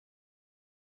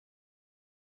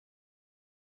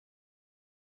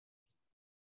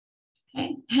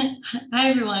Okay. Hi,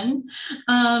 everyone.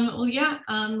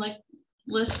 Like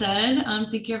Liz said,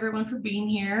 thank you everyone for being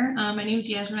here. My name is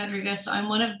Yasmin Rodriguez. So I'm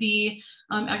one of the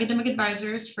academic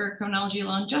advisors for criminology,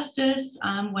 law, and justice.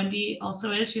 Wendy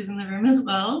also is, she's in the room as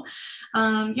well.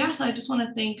 So I just want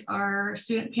to thank our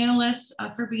student panelists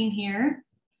for being here.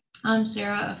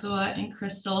 Sarah, Afua, and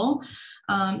Crystal.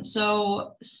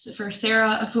 So for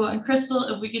Sarah, Afua, and Crystal,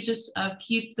 if we could just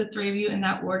keep the three of you in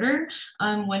that order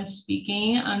when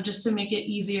speaking, just to make it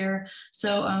easier.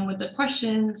 So with the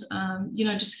questions,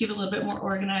 just keep it a little bit more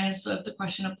organized. So if the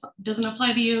question doesn't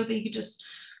apply to you, then you could just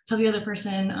tell the other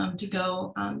person to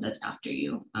go that's after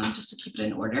you, just to keep it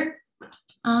in order.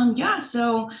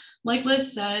 So like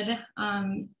Liz said,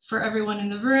 for everyone in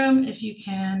the room, if you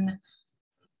can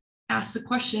ask the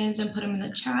questions and put them in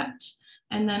the chat.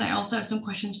 And then I also have some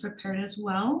questions prepared as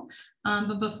well.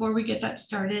 But before we get that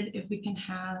started, if we can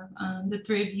have the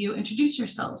three of you introduce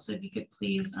yourselves. So if you could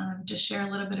please just share a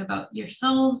little bit about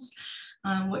yourselves,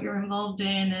 what you're involved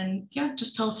in, and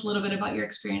just tell us a little bit about your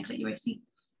experience at UIC.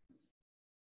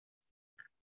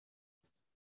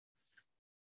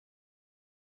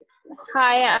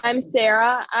 Hi, I'm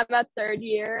Sarah. I'm a third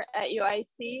year at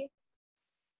UIC.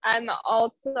 I'm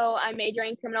majoring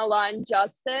in criminal law and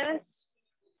justice.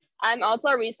 I'm also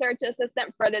a research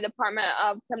assistant for the Department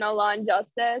of Criminal Law and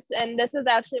Justice. And this is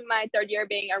actually my third year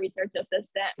being a research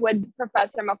assistant with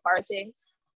Professor McCarthy.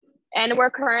 And we're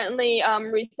currently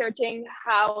researching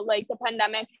how the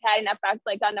pandemic had an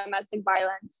effect on domestic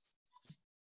violence.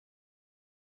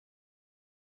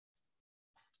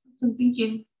 Awesome, thank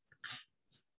you.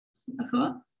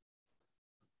 Afua?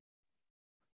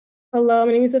 Hello,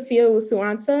 my name is Afia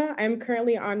Usuansa. I'm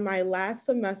currently on my last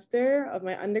semester of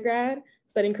my undergrad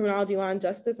studying criminology, law, and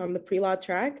justice on the pre-law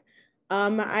track.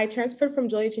 I transferred from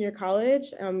Joliet Junior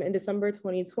College in December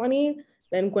 2020,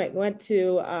 then went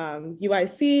to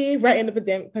UIC right in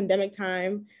the pandemic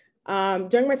time.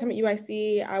 During my time at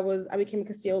UIC, I became a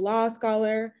Castillo Law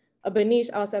Scholar, a Benish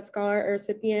LSAT Scholar, a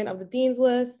recipient of the Dean's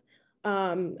List.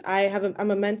 I'm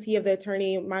a mentee of the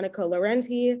attorney Monica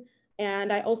Laurenti.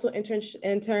 And I also interned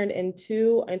in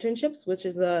 2 internships, which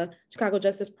is the Chicago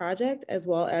Justice Project, as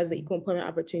well as the Equal Employment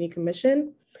Opportunity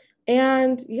Commission.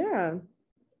 And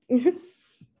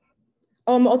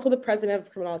I'm also the president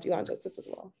of Criminology, Law, and Justice as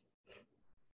well.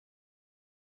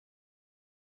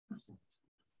 Awesome.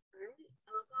 All right,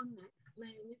 I'll go next. My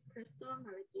name is Crystal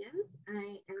Marquez.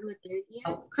 I am a third year.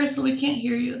 Oh, Crystal, we can't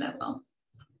hear you that well.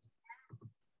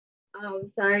 Oh,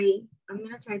 sorry. I'm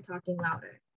gonna try talking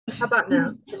louder. How about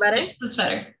now? Is it better? That's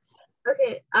better.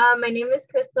 Okay. My name is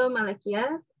Crystal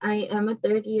Malakias. I am a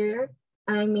third year.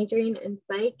 I'm majoring in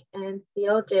psych and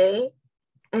CLJ,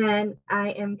 and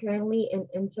I am currently an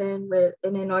intern with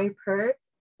Illinois PERC,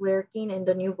 working in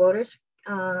the new voters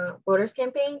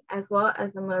campaign, as well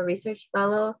as I'm a research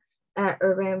fellow at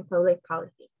Urban Public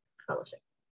Policy Fellowship.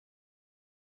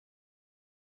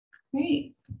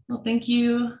 Great. Well, thank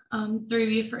you, three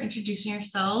of you, for introducing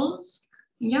yourselves.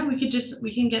 Yeah, we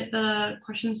can get the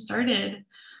questions started.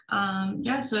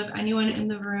 So if anyone in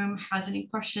the room has any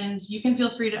questions, you can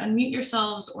feel free to unmute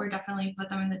yourselves or definitely put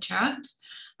them in the chat.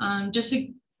 Just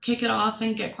to kick it off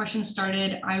and get questions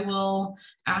started, I will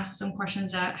ask some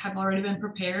questions that have already been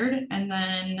prepared, and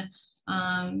then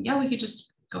we could just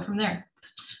go from there.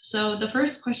 So the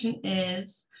first question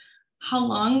is, how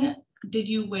long did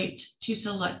you wait to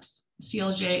select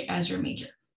CLJ as your major?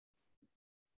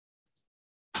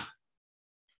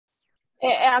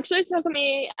 It actually took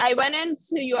me, I went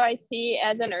into UIC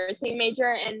as a nursing major,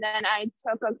 and then I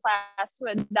took a class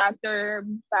with Dr.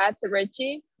 Beth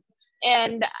Ritchie,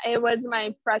 and it was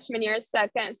my freshman year,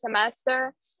 second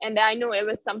semester, and I knew it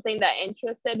was something that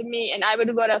interested me, and I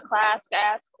would go to class to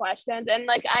ask questions, and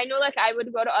I knew I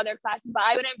would go to other classes, but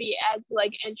I wouldn't be as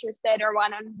interested or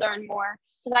want to learn more,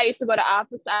 because I used to go to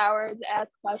office hours,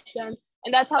 ask questions,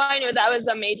 and that's how I knew that was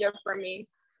a major for me.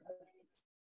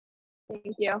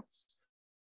 Thank you.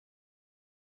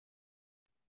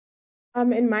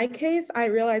 In my case, I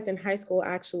realized in high school,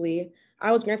 actually,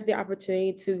 I was granted the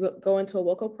opportunity to go into a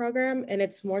local program, and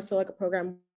it's more so like a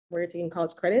program where you're taking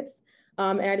college credits.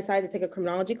 And I decided to take a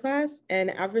criminology class. And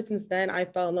ever since then, I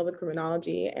fell in love with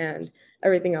criminology and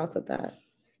everything else with that.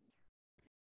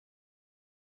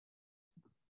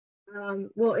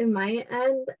 Well, in my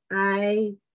end,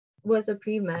 I was a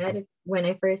pre-med when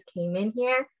I first came in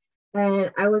here,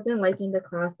 and I wasn't liking the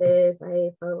classes. I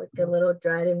felt like a little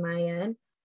dread in my end.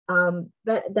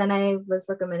 But then I was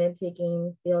recommended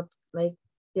taking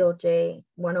CLJ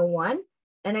 101,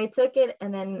 and I took it,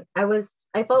 and then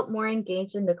I felt more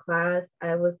engaged in the class.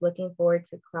 I was looking forward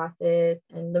to classes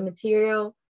and the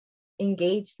material,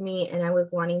 engaged me, and I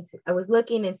was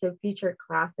looking into future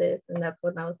classes, and that's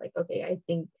when I was like, okay, I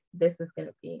think this is going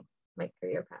to be my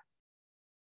career path.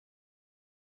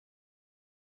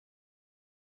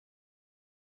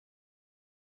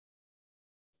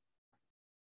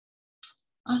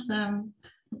 Awesome.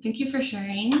 Thank you for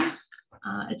sharing.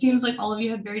 It seems like all of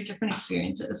you had very different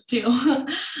experiences too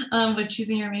with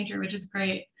choosing your major, which is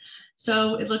great.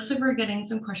 So it looks like we're getting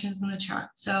some questions in the chat.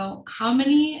 So how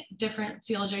many different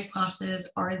CLJ classes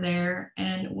are there,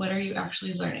 and what are you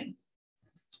actually learning?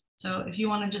 So if you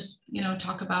want to just,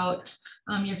 talk about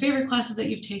your favorite classes that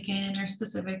you've taken, or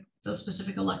those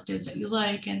specific electives that you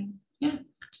like, and yeah.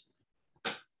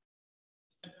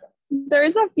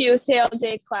 There's a few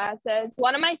CLJ classes.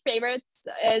 One of my favorites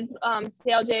is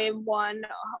CLJ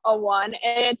 101,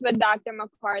 and it's with Dr.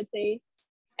 McCarthy.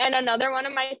 And another one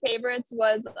of my favorites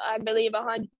was, I believe,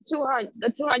 the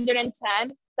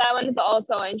 210. That one is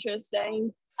also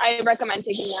interesting. I recommend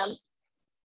taking them.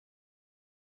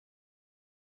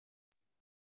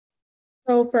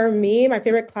 So for me, my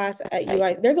favorite class at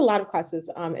UI, there's a lot of classes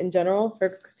in general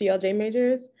for CLJ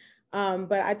majors.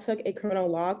 But I took a criminal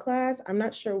law class. I'm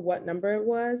not sure what number it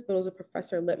was, but it was with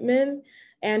Professor Lippman.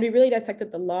 And we really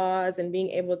dissected the laws and being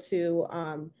able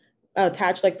to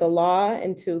attach like the law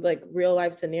into like real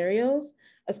life scenarios,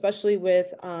 especially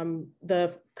with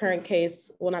the current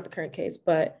case, well, not the current case,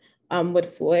 but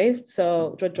with Floyd,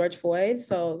 so George Floyd.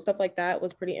 So stuff like that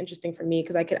was pretty interesting for me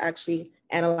because I could actually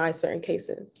analyze certain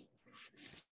cases.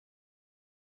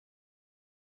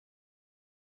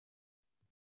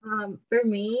 For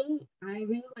me, I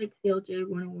really like CLJ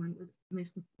 101 with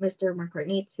Mr.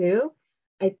 McCartney too.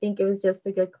 I think it was just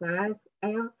a good class.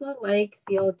 I also like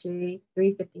CLJ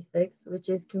 356, which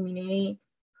is community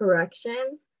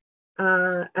corrections.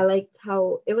 I liked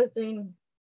how it was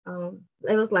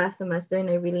it was last semester, and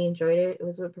I really enjoyed it. It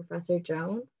was with Professor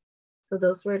Jones. So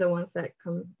those were the ones that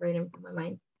come right into my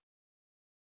mind.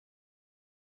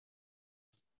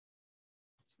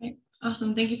 Okay.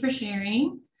 Awesome, thank you for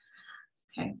sharing.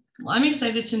 Okay, well, I'm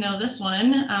excited to know this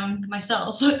one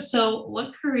myself. So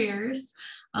what careers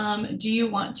do you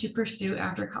want to pursue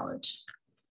after college?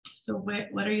 So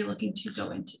what are you looking to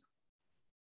go into?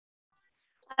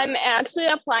 I'm actually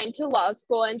applying to law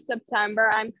school in September.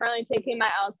 I'm currently taking my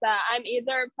LSAT. I'm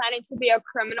either planning to be a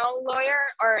criminal lawyer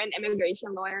or an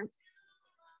immigration lawyer.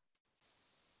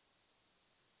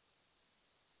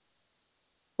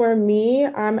 For me,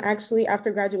 I'm actually,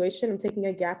 after graduation, I'm taking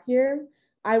a gap year.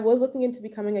 I was looking into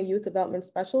becoming a youth development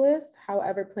specialist.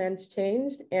 However, plans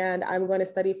changed, and I'm going to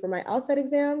study for my LSAT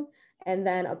exam and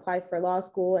then apply for law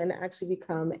school and actually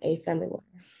become a family lawyer.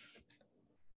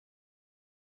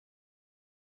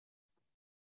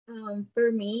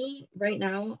 For me, right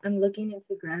now, I'm looking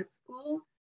into grad school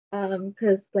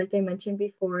because, like I mentioned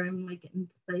before, I'm like in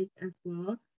psych as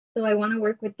well. So I want to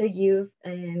work with the youth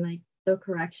and like the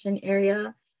correction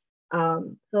area.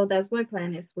 So that's my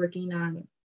plan is working on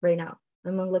right now.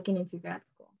 I'm looking into grad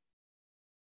school.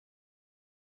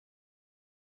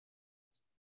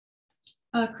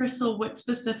 Crystal, what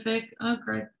specific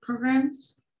grad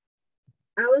programs?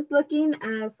 I was looking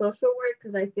at social work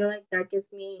because I feel like that gives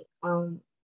me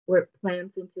work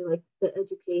plans into like the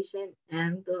education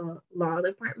and the law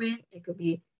department. It could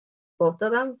be both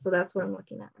of them. So that's what I'm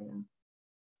looking at right now.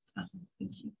 Awesome,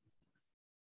 thank you.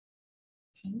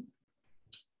 Okay.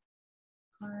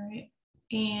 All right,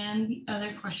 and the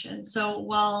other question. So,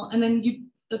 well, and then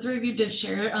the three of you did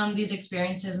share these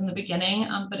experiences in the beginning,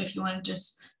 but if you want to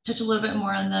just touch a little bit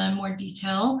more on them, more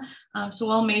detail. So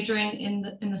while majoring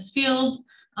in this field,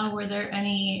 were there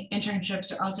any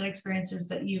internships or outside experiences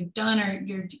that you've done or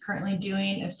you're currently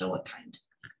doing? If so, what kind?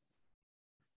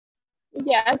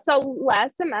 Yeah, so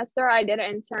last semester I did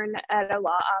an intern at a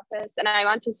law office, and I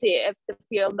want to see if the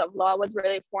field of law was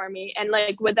really for me. And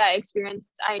like with that experience,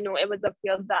 I knew it was a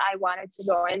field that I wanted to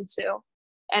go into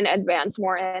and advance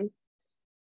more in.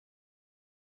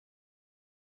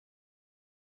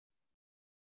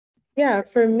 Yeah,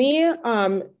 for me,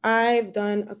 I've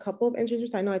done a couple of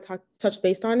internships. I know I touched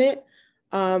based on it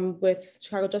with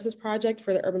Chicago Justice Project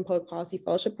for the Urban Public Policy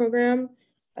Fellowship Program,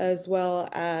 as well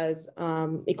as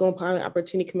Equal Employment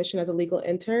Opportunity Commission as a legal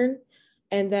intern.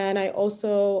 And then I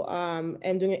also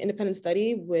am doing an independent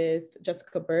study with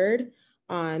Jessica Bird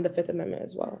on the Fifth Amendment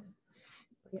as well.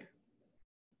 Yeah.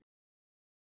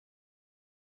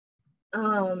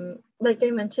 Like I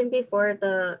mentioned before,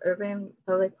 the Urban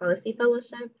Public Policy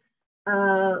Fellowship,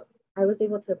 I was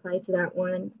able to apply to that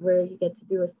one where you get to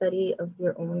do a study of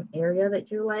your own area that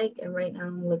you like. And right now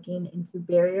I'm looking into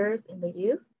barriers in the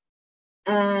youth.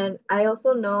 And I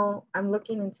also know I'm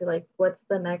looking into like what's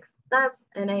the next steps.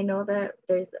 And I know that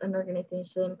there's an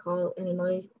organization called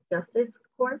Illinois Justice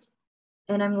Corps,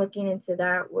 and I'm looking into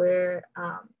that where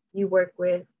you work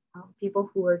with people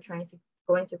who are trying to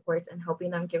go into courts and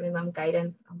helping them, giving them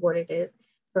guidance on what it is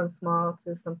from small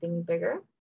to something bigger.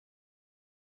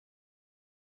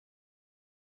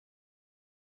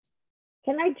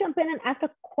 Can I jump in and ask a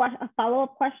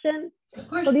follow-up question? Of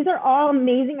course. So these are all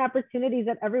amazing opportunities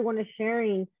that everyone is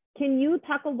sharing. Can you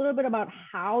talk a little bit about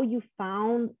how you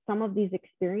found some of these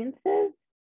experiences?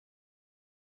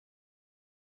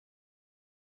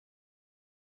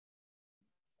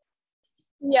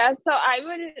 Yeah, so I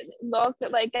would look,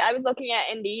 like I was looking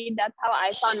at Indeed. That's how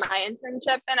I found my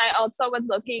internship. And I also was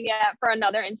looking at for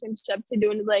another internship to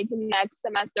do like next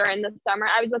semester in the summer.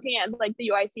 I was looking at like the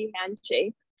UIC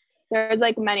Handshake. There's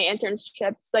like many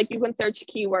internships, like you can search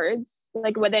keywords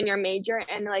like within your major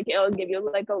and like it'll give you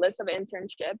like a list of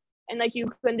internships. And like you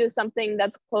can do something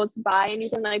that's close by and you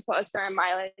can like put a certain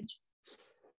mileage.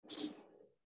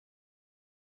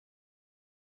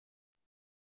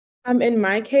 In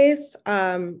my case,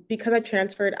 because I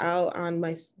transferred out on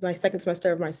my second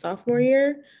semester of my sophomore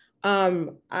year,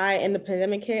 in the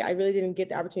pandemic hit, I really didn't get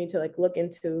the opportunity to like look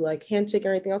into like Handshake or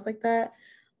anything else like that.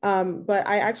 But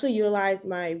I actually utilized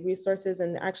my resources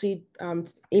and actually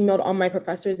emailed all my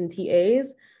professors and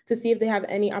TAs to see if they have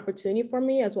any opportunity for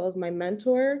me, as well as my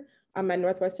mentor at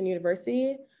Northwestern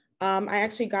University. I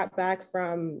actually got back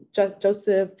from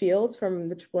Joseph Fields from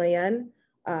the AAAN,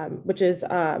 which is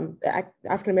the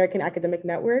African American Academic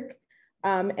Network.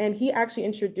 And he actually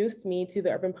introduced me to the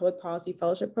Urban Public Policy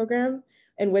Fellowship Program,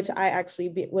 in which I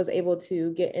actually was able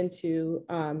to get into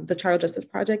the Child Justice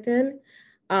Project in.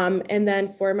 And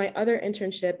then for my other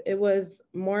internship, it was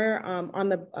more on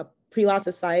the Pre-Law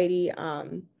Society,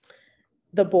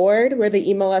 the board, where they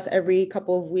email us every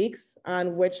couple of weeks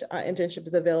on which internship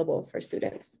is available for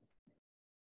students.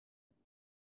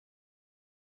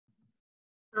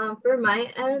 For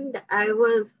my end, I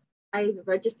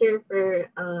registered for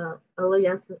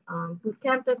LOS boot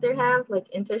camp that they have, like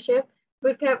internship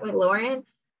boot camp with Lauren.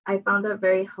 I found that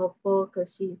very helpful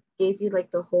because she gave you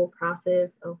like the whole process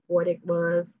of what it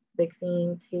was,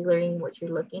 fixing, tailoring what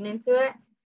you're looking into it.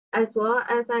 As well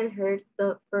as I heard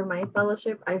for my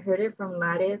fellowship, I heard it from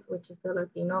Lattice, which is the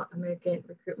Latino American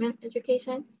Recruitment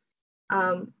Education.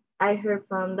 I heard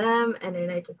from them and then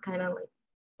I just kind of like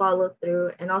followed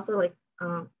through, and also like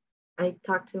I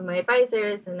talked to my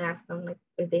advisors and asked them like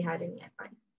if they had any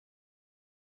advice.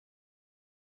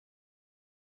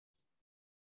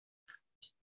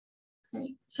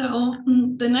 Okay, so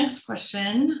the next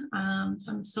question,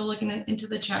 so I'm still looking into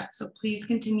the chat, so please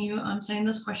continue sending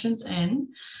those questions in.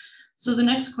 So the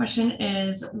next question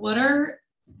is, what are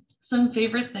some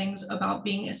favorite things about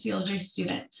being a CLJ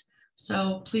student?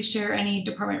 So please share any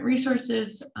department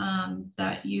resources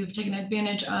that you've taken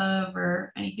advantage of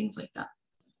or anything like that.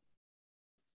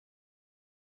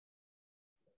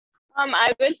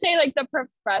 I would say like the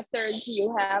professors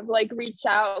you have, like reach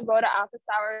out, go to office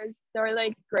hours. They're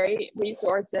like great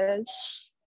resources.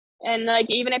 And like,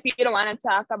 even if you don't want to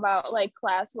talk about like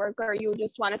classwork or you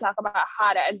just want to talk about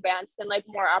how to advance and like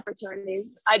more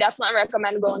opportunities, I definitely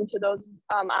recommend going to those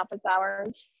office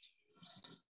hours.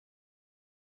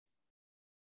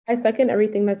 I second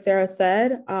everything that Sarah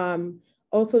said.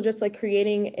 Also, just like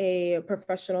creating a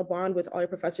professional bond with all your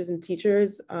professors and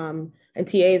teachers and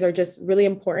TAs are just really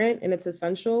important, and it's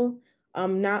essential.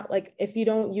 Not like if you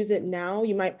don't use it now,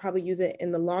 you might probably use it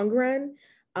in the long run.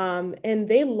 And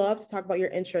they love to talk about your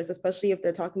interests, especially if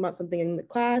they're talking about something in the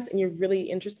class and you're really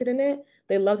interested in it.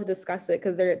 They love to discuss it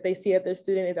because they see that their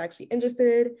student is actually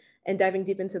interested and diving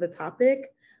deep into the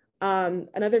topic.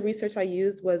 Another research I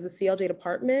used was the CLJ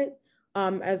department,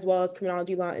 as well as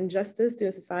Criminology, Law, and Justice,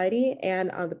 Student Society,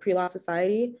 and the Pre-Law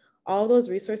Society. All those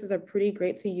resources are pretty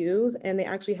great to use, and they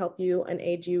actually help you and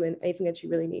aid you in anything that you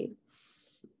really need.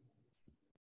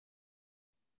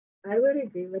 I would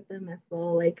agree with them as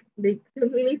well. Like, they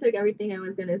completely took everything I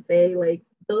was gonna say. Like,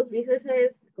 those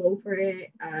resources, go for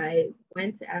it. I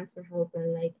went to ask for help,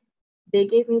 and like, they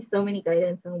gave me so many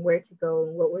guidance on where to go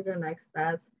and what were the next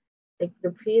steps. Like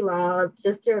the pre-law,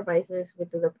 just your advisors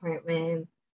with the departments,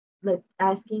 like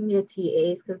asking your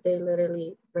TAs because they're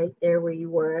literally right there where you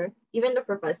were. Even the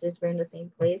professors were in the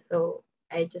same place, so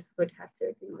I just would have to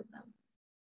agree with them.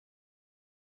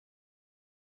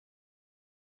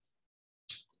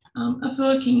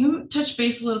 Afua, can you touch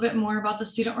base a little bit more about the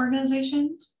student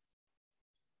organizations?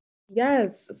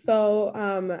 Yes, so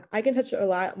I can touch a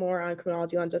lot more on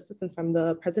Criminology, Law, and Justice since I'm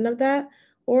the president of that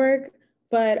org.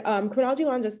 But Criminology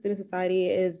Law and Justice Student Society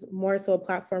is more so a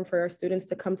platform for our students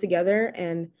to come together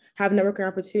and have networking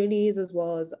opportunities, as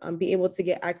well as be able to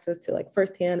get access to like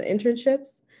firsthand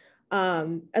internships,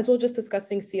 as well as just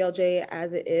discussing CLJ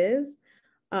as it is,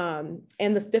 and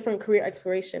this different career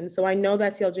exploration. So I know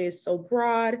that CLJ is so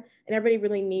broad and everybody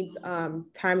really needs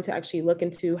time to actually look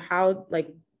into how,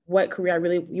 like, what career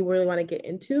you really want to get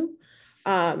into.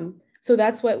 So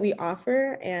that's what we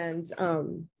offer. And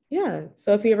yeah,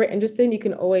 so if you're ever interested, you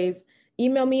can always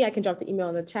email me. I can drop the email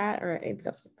in the chat or anything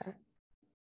else like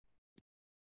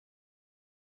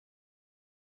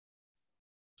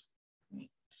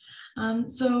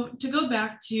that. So to go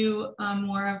back to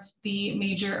more of the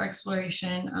major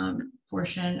exploration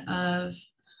portion of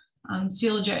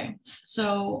CLJ.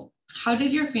 So how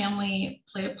did your family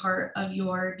play a part of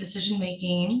your decision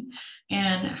making,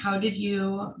 and how did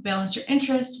you balance your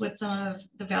interests with some of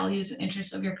the values and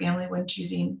interests of your family when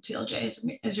choosing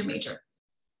CLJ as your major?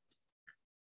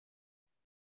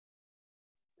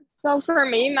 So for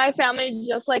me, my family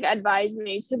just like advised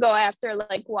me to go after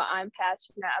like what I'm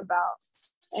passionate about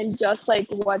and just like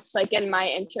what's like in my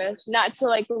interest, not to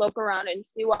like look around and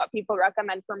see what people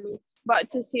recommend for me, but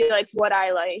to see like what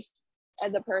I like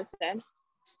as a person.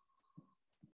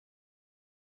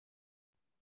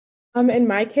 In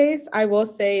my case, I will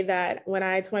say that when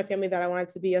I told my family that I wanted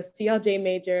to be a CLJ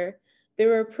major, they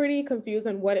were pretty confused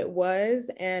on what it was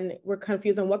and were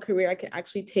confused on what career I could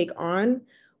actually take on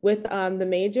with the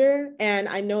major. And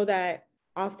I know that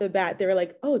off the bat, they were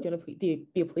like, oh, do you want to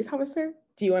be a police officer?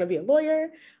 Do you want to be a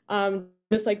lawyer?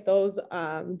 Just like those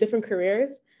different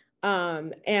careers.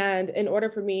 And in order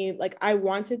for me, like I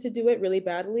wanted to do it really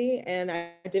badly and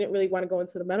I didn't really want to go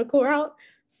into the medical route.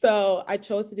 So I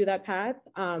chose to do that path.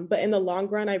 But in the long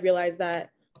run, I realized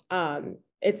that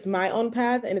it's my own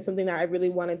path and it's something that I really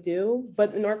want to do.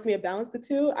 But in order for me to balance the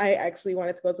two, I actually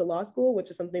wanted to go to law school,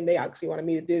 which is something they actually wanted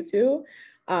me to do too.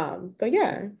 But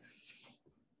yeah.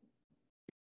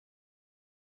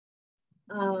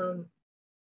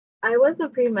 I was a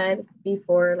pre-med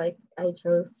before like I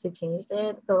chose to change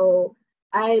it. So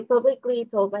I publicly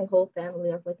told my whole family,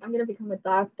 I was like, I'm gonna become a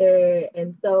doctor.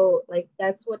 And so like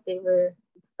that's what they were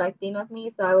expecting of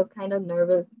me. So I was kind of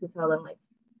nervous to tell them like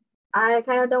I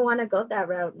kind of don't want to go that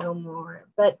route no more.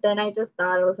 But then I just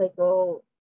thought I was like, well,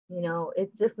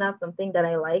 it's just not something that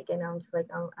I like. And I'm just like,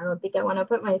 I don't think I want to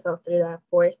put myself through that,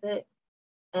 force it,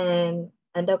 and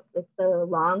end up it's a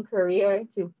long career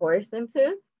to force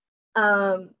into.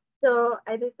 So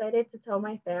I decided to tell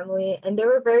my family, and they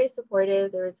were very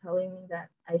supportive. They were telling me that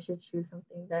I should choose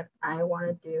something that I want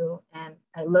to do and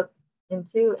I looked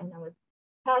into and I was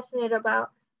passionate about.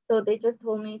 So they just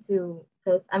told me to,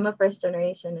 because I'm a first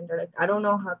generation, and they're like, I don't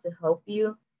know how to help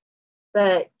you,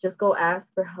 but just go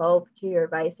ask for help to your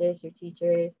advisors, your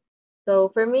teachers. So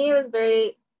for me, it was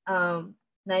very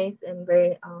nice and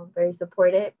very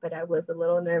supportive, but I was a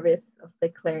little nervous of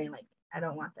declaring like, I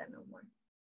don't want that no more.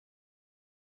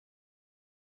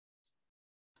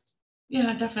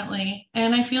 Yeah, definitely.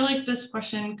 And I feel like this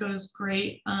question goes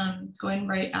great going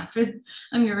right after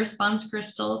your response,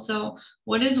 Crystal. So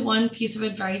what is one piece of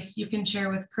advice you can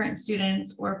share with current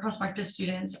students or prospective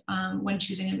students when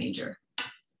choosing a major?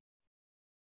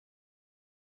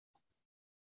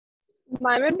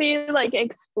 Mine would be like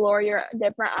explore your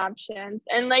different options.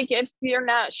 And like if you're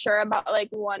not sure about like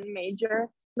one major,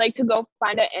 like to go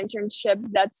find an internship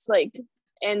that's like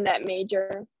in that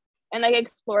major and like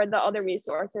explore the other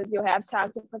resources you have,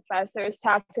 talk to professors,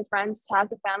 talk to friends, talk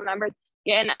to family members,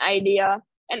 get an idea.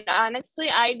 And honestly,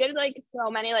 I did like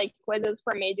so many like quizzes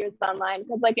for majors online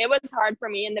because like it was hard for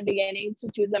me in the beginning to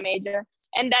choose a major.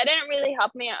 And that didn't really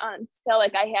help me until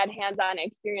like I had hands-on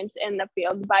experience in the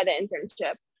field by the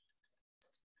internship.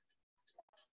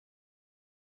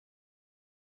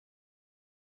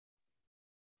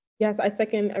 Yes, I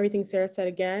second everything Sarah said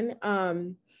again.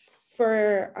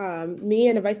 For me,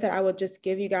 and advice that I would just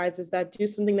give you guys is that do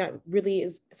something that really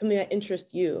is something that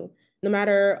interests you. No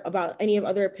matter about any of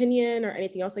other opinion or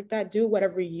anything else like that, do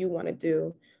whatever you want to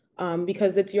do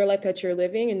because it's your life that you're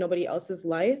living and nobody else's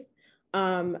life.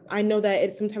 I know that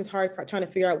it's sometimes hard for trying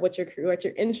to figure out what your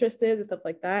interest is and stuff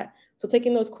like that. So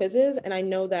taking those quizzes, and I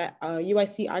know that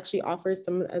UIC actually offers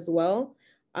some as well,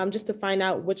 just to find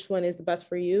out which one is the best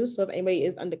for you. So if anybody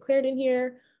is undeclared in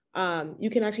here, you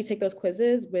can actually take those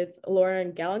quizzes with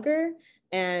Lauren Gallagher,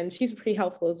 and she's pretty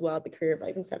helpful as well at the Career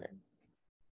Advising Center.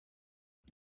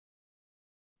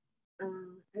 I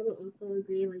would also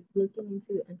agree, like looking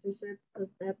into internships,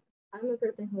 because I'm a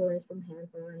person who learns from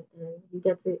hands-on, and you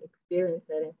get to experience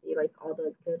it and see like all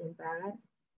the good and bad.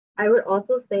 I would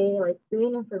also say like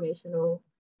doing informational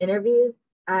interviews.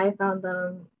 I found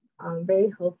them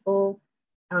very helpful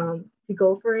to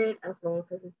go for it as well,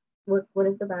 because what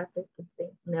is the bad thing to say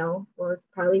no? Well, it's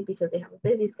probably because they have a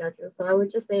busy schedule. So I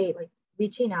would just say, like,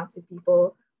 reaching out to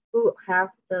people who have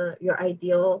your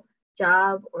ideal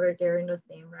job, or they're in the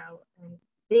same route, and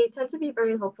they tend to be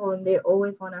very helpful and they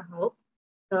always want to help.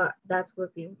 So that's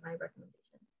would be my recommendation.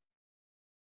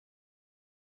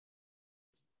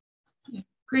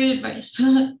 Great advice.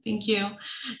 Thank you.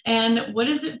 And what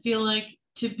does it feel like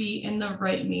to be in the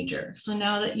right major? So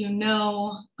now that you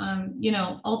know,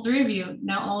 all three of you,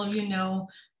 now all of you know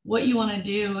what you want to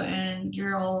do, and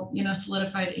you're all,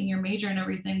 solidified in your major and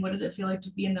everything. What does it feel like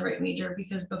to be in the right major?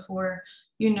 Because before,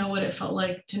 what it felt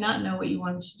like to not know what you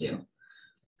wanted to do.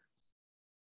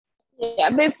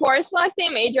 Yeah, before selecting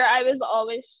a major, I was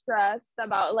always stressed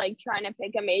about like trying to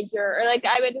pick a major, or like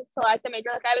I would select a major,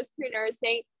 like I was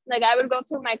pre-nursing, like I would go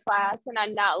to my class and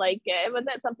I'd not like it. It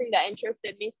wasn't something that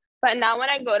interested me. But now when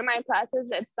I go to my classes,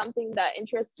 it's something that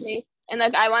interests me. And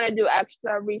like I want to do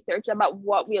extra research about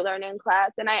what we learn in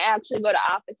class. And I actually go to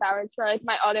office hours for like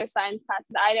my other science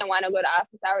classes. I didn't want to go to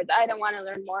office hours. I didn't want to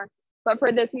learn more. But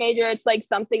for this major, it's like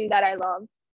something that I love.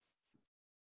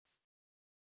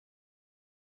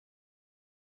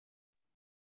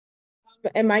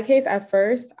 In my case, at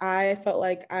first, I felt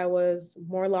like I was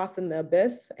more lost in the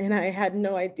abyss and I had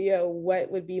no idea what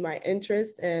would be my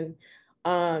interest. And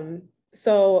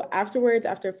so afterwards,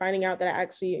 after finding out that I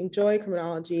actually enjoy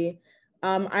criminology,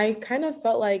 I kind of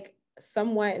felt like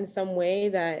somewhat in some way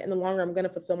that in the long run, I'm going to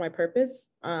fulfill my purpose.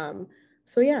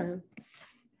 So yeah.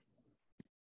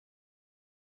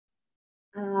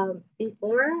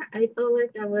 Before, I felt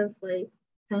like I was like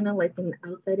kind of like an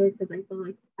outsider, because I felt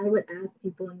like I would ask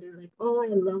people and they're like, oh, I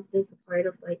love this part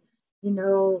of like,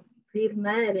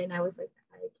 pre-med. And I was like,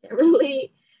 I can't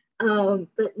relate.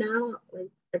 But now, like,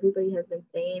 everybody has been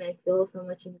saying, I feel so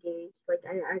much engaged. Like,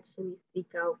 I actually seek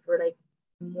out for like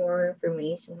more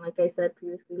information. Like I said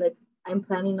previously, like I'm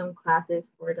planning on classes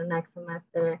for the next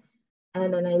semester.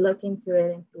 And then I look into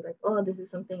it and see like, oh, this is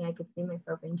something I could see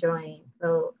myself enjoying.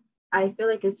 So I feel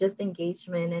like it's just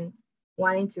engagement and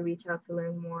wanting to reach out to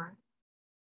learn more.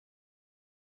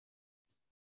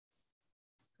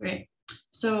 Great.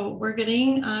 So we're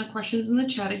getting questions in the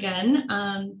chat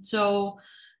again. So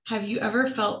have you ever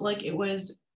felt like it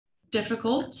was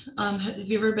difficult? Have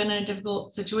you ever been in a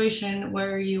difficult situation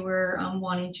where you were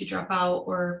wanting to drop out,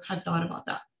 or had thought about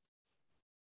that?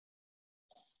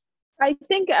 I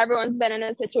think everyone's been in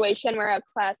a situation where a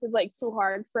class is like too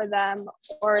hard for them,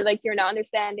 or like you're not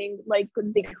understanding like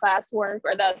the classwork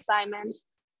or the assignments.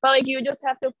 But like you just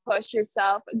have to push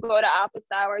yourself, go to office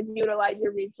hours, utilize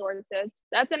your resources.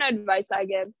 That's an advice I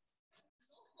give.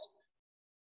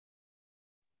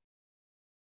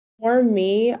 For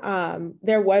me,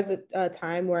 there was a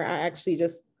time where I actually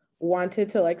just wanted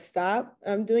to like stop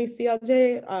doing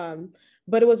CLJ,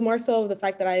 but it was more so the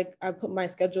fact that I put my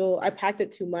schedule, I packed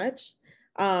it too much.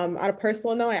 On a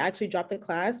personal note, I actually dropped the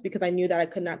class because I knew that I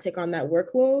could not take on that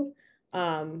workload.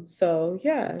 So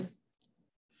yeah,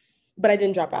 but I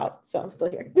didn't drop out, so I'm still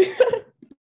here.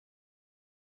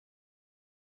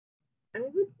 I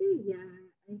would say, yeah.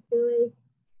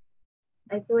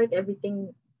 I feel like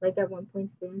everything, like at one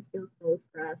point students feel so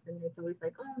stressed and it's always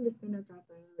like, oh, I'm just gonna drop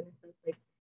out, and it's like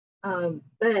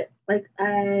but like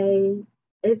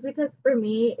it's because for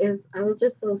me is I was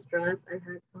just so stressed. I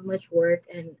had so much work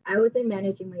and I wasn't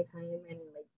managing my time, and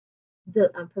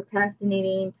like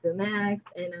procrastinating to the max,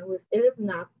 and it was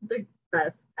not the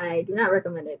best. I do not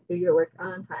recommend it. Do your work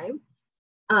on time.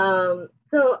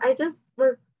 So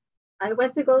I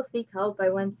went to go seek help. I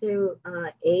went to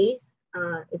ACE.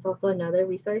 It's also another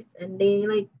resource, and they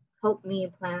like helped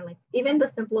me plan like even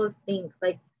the simplest things,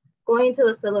 like going to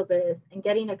the syllabus and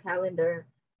getting a calendar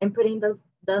and putting the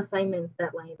assignments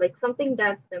deadline. Like something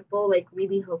that simple, like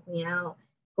really helped me out.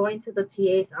 Going to the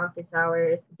TA's office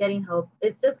hours, getting help.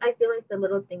 It's just I feel like the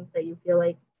little things that you feel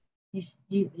like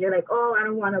you're like, oh, I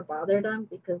don't want to bother them,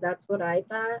 because that's what I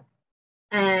thought.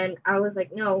 And I was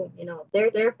like, no,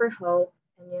 they're there for help.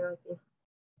 And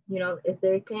if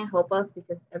they can't help us,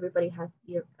 because everybody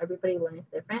learns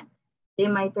different, they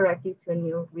might direct you to a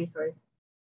new resource.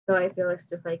 So I feel it's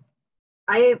just like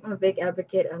I am a big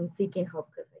advocate on seeking help,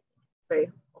 because I think it's very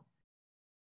helpful.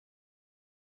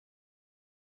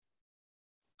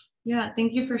 Yeah,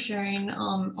 thank you for sharing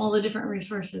all the different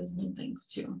resources and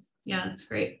things too. Yeah, that's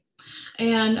great.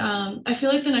 And I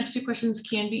feel like the next two questions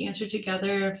can be answered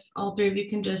together if all three of you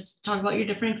can just talk about your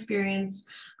different experience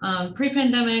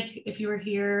pre-pandemic, if you were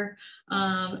here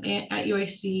at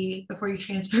UIC before you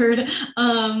transferred,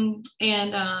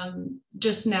 and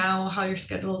just now how your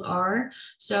schedules are.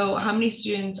 So how many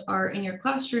students are in your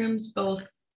classrooms, both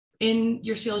in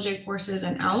your CLJ courses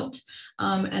and out?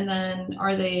 And then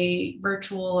are they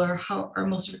virtual, or how are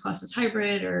most of your classes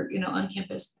hybrid, or, you know, on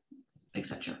campus,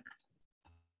 etc.?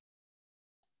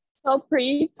 So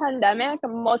pre-pandemic,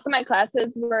 most of my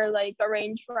classes were like a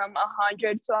range from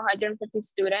 100 to 150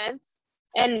 students.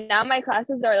 And now my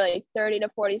classes are like 30 to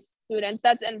 40 students.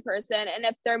 That's in person. And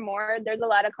if there are more, there's a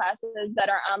lot of classes that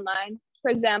are online.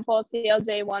 For example,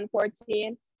 CLJ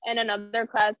 114 and another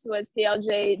class was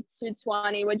CLJ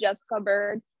 220 with Jessica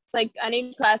Bird. Like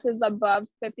any classes above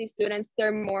 50 students,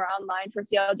 they're more online for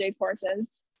CLJ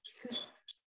courses.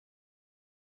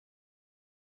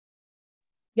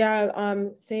 Yeah,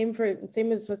 same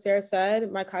as what Sarah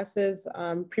said. My classes,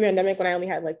 pre-pandemic, when I only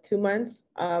had like 2 months,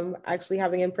 actually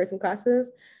having in-person classes,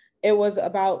 it was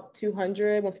about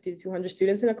 150 to 200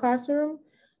 students in a classroom.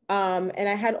 And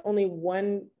I had only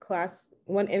one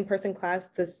in-person class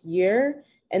this year,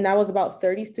 and that was about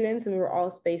 30 students, and we were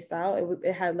all spaced out.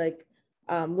 It had like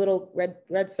little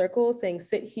red circles saying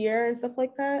sit here and stuff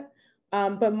like that.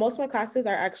 But most of my classes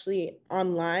are actually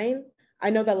online. I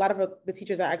know that a lot of the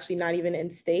teachers are actually not even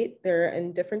in state, they're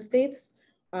in different states.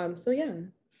 So yeah.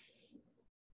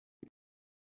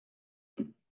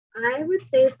 I would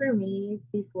say for me,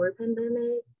 before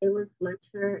pandemic, it was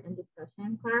lecture and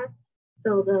discussion class.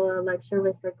 So the lecture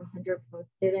was like 100 plus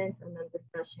students, and then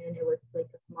discussion, it was like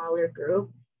a smaller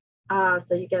group.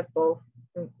 So you get both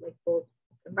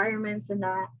environments and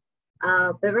that.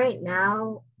 But right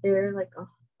now, they're like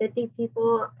 50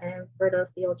 people, and for the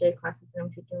CLJ classes that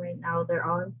I'm taking right now, they're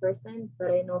all in person,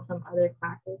 but I know some other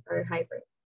classes are hybrid.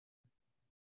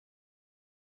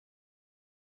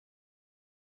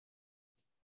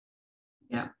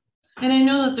 Yeah. And I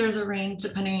know that there's a range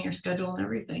depending on your schedule and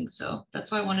everything. So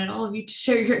that's why I wanted all of you to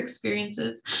share your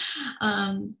experiences.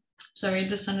 Sorry,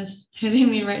 the sun is hitting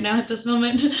me right now at this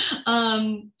moment.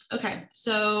 Okay,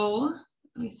 so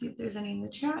let me see if there's any in the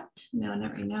chat. No,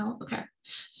 not right now. Okay,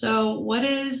 so what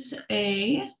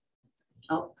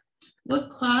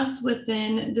class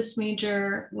within this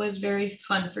major was very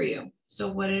fun for you? So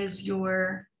what is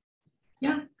your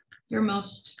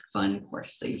most fun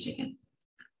course that you've taken?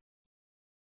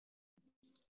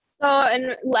 So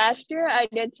in last year, I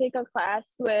did take a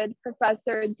class with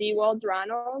Professor Dewald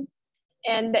Ronald,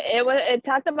 and it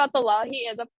talked about the law. He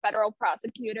is a federal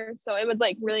prosecutor, so it was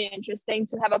like really interesting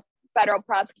to have a federal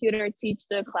prosecutor teach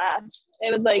the class.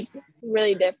 It was like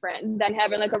really different than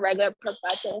having like a regular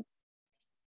professor.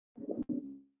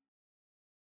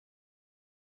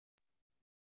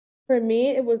 For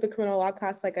me, it was the criminal law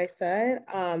class, like I said.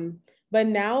 But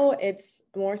now it's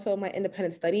more so my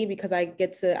independent study, because I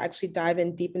get to actually dive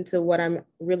in deep into what I'm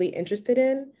really interested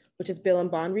in, which is bail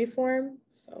and bond reform.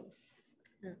 So,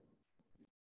 yeah.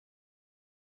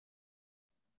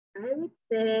 I would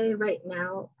say right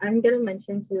now, I'm going to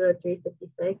mention to the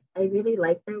 356. I really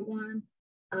like that one.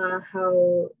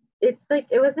 How it's like,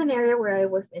 it was an area where I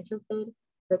was interested,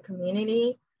 the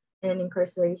community and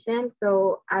incarceration.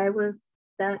 So that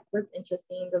was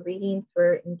interesting. The readings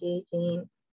were engaging.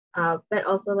 But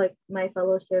also like my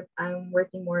fellowship, I'm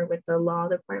working more with the law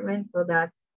department, so that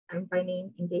I'm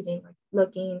finding engaging, like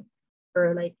looking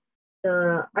for like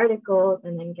the articles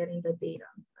and then getting the data.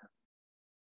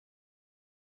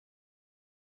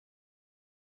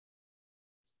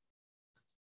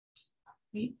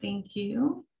 Great, thank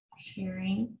you for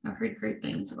sharing. I've heard great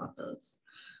things about those.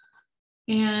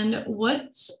 And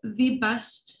what's the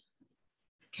best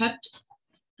kept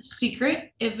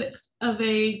secret of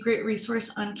a great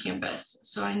resource on campus?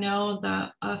 So I know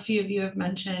that a few of you have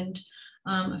mentioned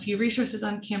a few resources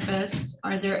on campus.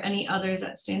 Are there any others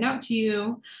that stand out to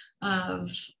you of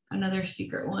another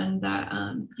secret one that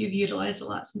you've utilized a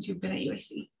lot since you've been at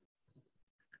UIC?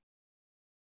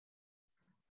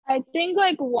 I think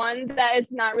like one that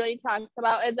is not really talked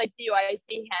about is like the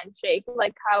UIC handshake,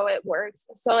 like how it works.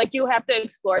 So like you have to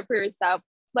explore for yourself,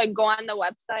 like go on the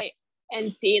website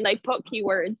and see, like put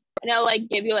keywords, and it'll like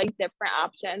give you like different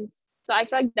options. So I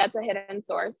feel like that's a hidden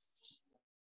source.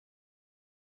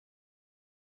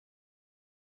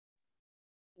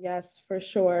 Yes, for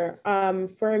sure.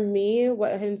 For me,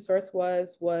 what a hidden source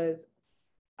was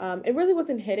it really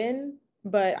wasn't hidden,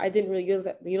 but I didn't really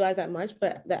utilize that much.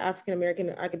 But the African American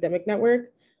Academic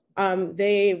Network,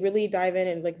 they really dive in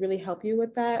and like really help you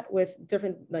with that, with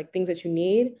different like things that you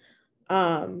need.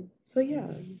 So yeah.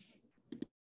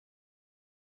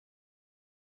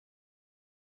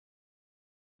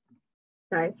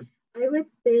 Sorry. I would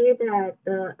say that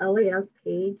the LAS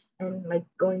page and like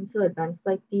going to events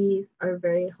like these are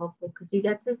very helpful, because you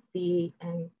get to see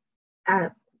and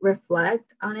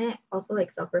reflect on it. Also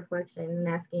like self-reflection and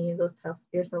asking you those tough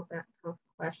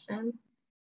questions,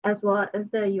 as well as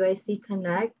the UIC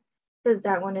Connect. because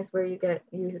that one is where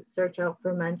you search out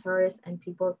for mentors and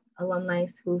people's alumni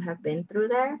who have been through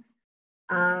there.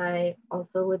 I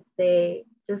also would say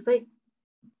just like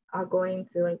going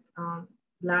to like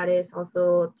Lattice,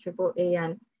 also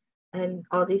AAA, and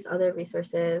all these other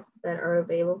resources that are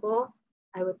available.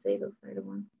 I would say those are the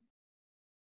ones.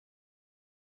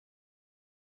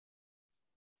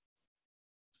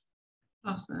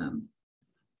 Awesome.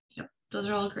 Yep, those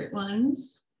are all great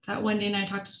ones that Wendy and I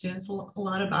talk to students a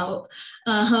lot about,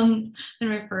 and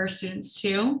refer students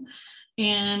to.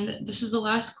 And this is the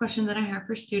last question that I have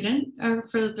for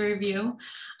for the three of you.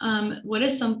 What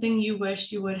is something you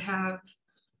wish you would have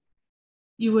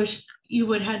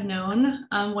known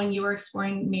when you were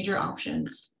exploring major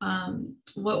options?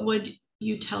 What would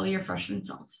you tell your freshman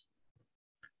self?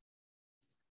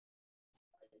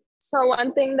 So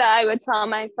one thing that I would tell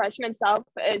my freshman self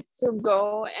is to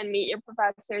go and meet your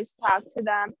professors, talk to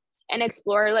them, and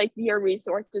explore like your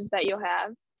resources that you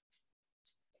have.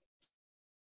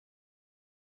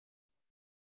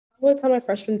 I would tell my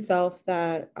freshman self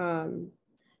that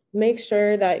make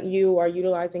sure that you are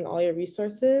utilizing all your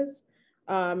resources,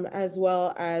 as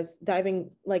well as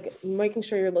making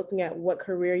sure you're looking at what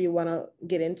career you want to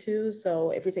get into.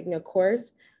 So if you're taking a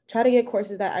course, try to get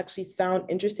courses that actually sound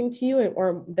interesting to you,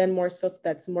 or then more so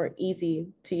that's more easy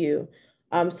to you.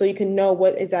 So you can know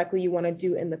what exactly you want to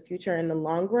do in the future in the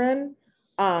long run,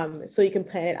 so you can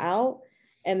plan it out.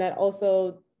 And that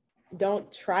also,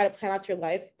 don't try to plan out your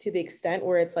life to the extent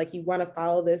where it's like you want to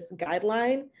follow this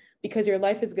guideline, because your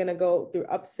life is going to go through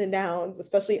ups and downs,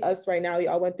 especially us right now. We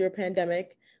all went through a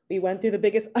pandemic. We went through the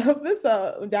biggest up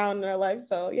and down in our life.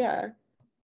 So yeah.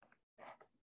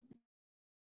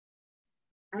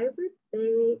 I would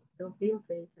say don't be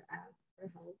afraid to ask for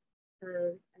help,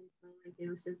 because I felt like it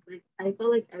was just like, I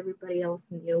felt like everybody else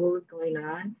knew what was going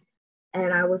on,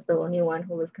 and I was the only one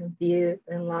who was confused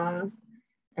and lost.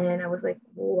 And I was like,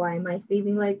 why am I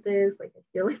feeling like this? Like, I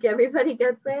feel like everybody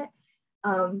gets it.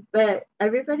 But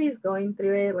everybody's going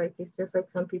through it. Like, it's just like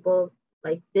some people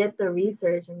like did the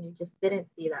research and you just didn't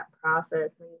see that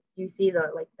process. And you see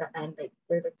the end, like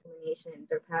their determination,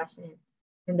 their passion,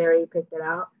 and they already picked it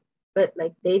out. But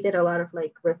like they did a lot of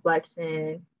like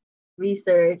reflection,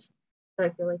 research. So I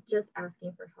feel like just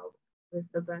asking for help is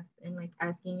the best, and like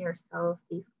asking yourself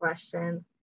these questions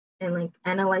and like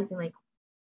analyzing like,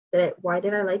 why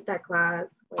did I like that class?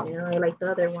 Why didn't I like the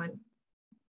other one?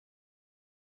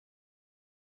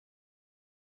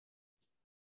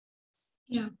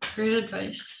 Yeah, great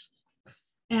advice.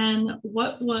 And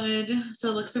so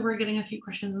it looks like we're getting a few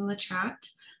questions in the chat.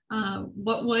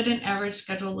 What would an average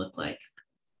schedule look like?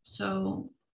 So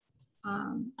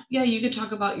yeah, you could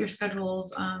talk about your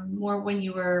schedules more when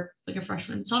you were like a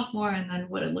freshman, sophomore, and then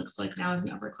what it looks like now as an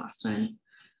upperclassman.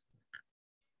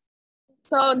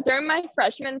 So during my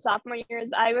freshman, sophomore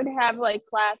years, I would have like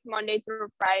class Monday through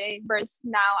Friday, versus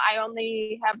now I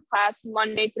only have class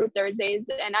Monday through Thursdays,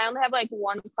 and I only have like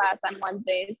one class on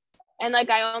Wednesdays. And like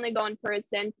I only go in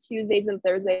person Tuesdays and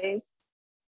Thursdays.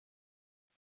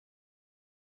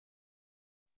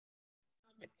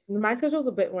 My schedule is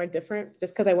a bit more different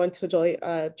just because I went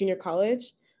to junior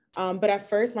college. But at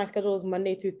first, my schedule was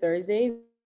Monday through Thursdays,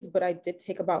 but I did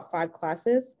take about 5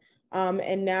 classes.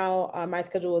 And now my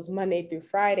schedule is Monday through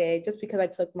Friday, just because I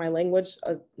took my language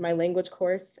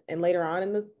course and later on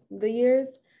in the years.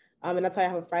 And that's why I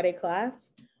have a Friday class.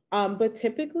 But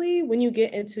typically when you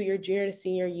get into your junior to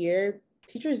senior year,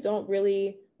 teachers don't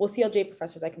really, well, CLJ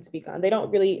professors I can speak on, they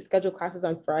don't really schedule classes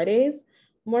on Fridays,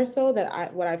 more so than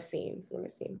what I've seen. Let me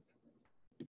see.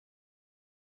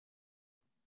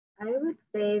 I would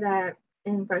say that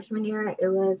in freshman year, it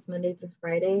was Monday through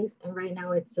Fridays, and right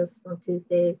now it's just from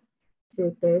Tuesday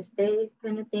to Thursday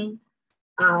kind of thing.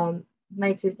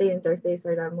 My Tuesday and Thursdays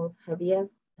are the most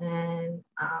heaviest, and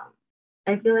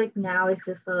I feel like now it's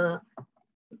just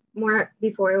more,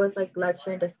 before it was like lecture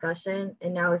and discussion,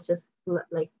 and now it's just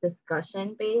like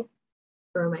discussion based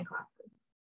for my classes.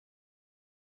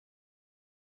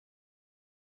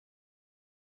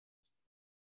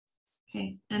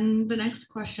 Okay, and the next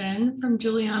question from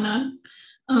Juliana.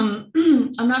 I'm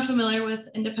not familiar with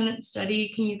independent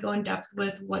study. Can you go in depth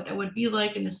with what that would be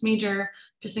like in this major,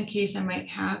 just in case I might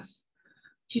have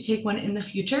to take one in the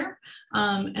future?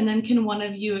 And then can one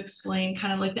of you explain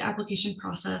kind of like the application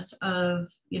process of,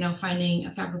 finding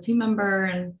a faculty member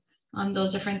and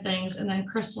those different things? And then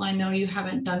Crystal, I know you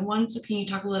haven't done one, so can you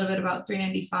talk a little bit about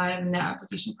 395 and that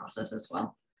application process as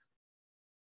well?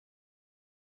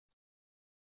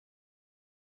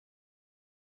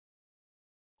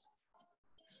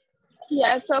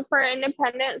 Yeah, so for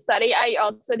independent study, I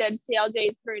also did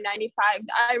CLJ 395.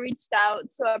 I reached out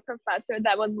to a professor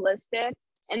that was listed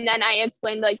And then I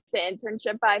explained like the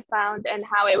internship I found and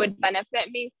how it would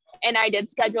benefit me. And I did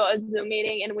schedule a Zoom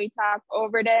meeting and we talked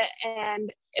over it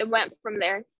and it went from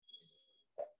there.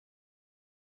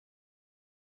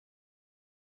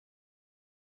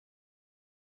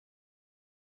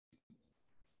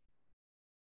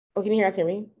 Oh, can you guys hear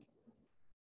me?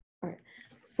 All right.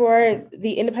 For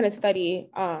the independent study,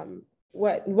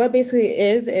 what basically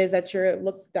is that you're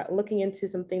looking into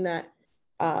something that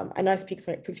I know it piques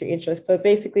your interest, but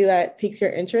basically that piques your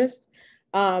interest.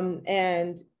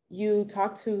 And you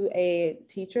talk to a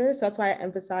teacher. So that's why I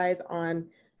emphasize on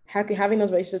having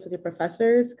those relationships with your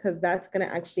professors, because that's going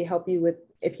to actually help you with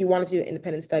if you want to do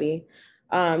independent study.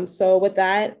 So with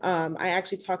that, I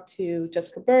actually talked to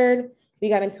Jessica Bird. We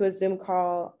got into a Zoom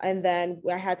call, and then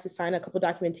I had to sign a couple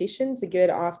documentation to get it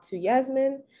off to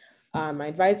Yasmin, my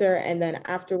advisor. And then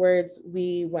afterwards,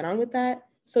 we went on with that.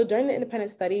 So during the independent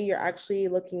study, you're actually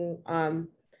looking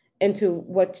into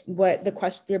what the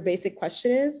question, your basic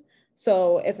question is.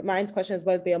 So if mine's question is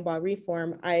what is bail and bond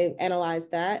reform, I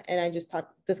analyzed that and I just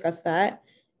discussed that.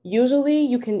 Usually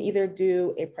you can either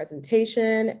do a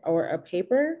presentation or a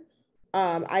paper.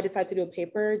 I decided to do a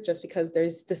paper just because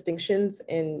there's distinctions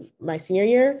in my senior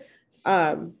year.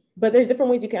 But there's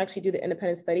different ways you can actually do the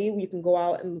independent study. You can go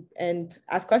out and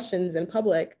ask questions in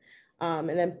public and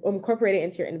then incorporate it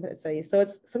into your independent study. So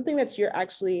it's something that you're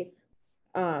actually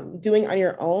doing on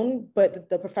your own, but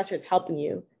the professor is helping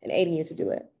you and aiding you to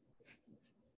do it.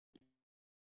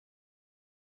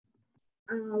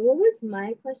 What was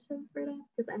my question for that?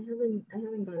 Because I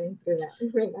haven't gotten through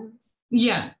that right now.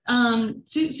 Yeah.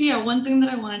 So yeah, one thing that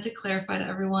I wanted to clarify to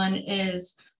everyone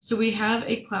is, so we have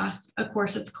a course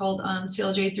that's called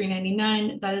CLJ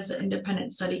 399. That is an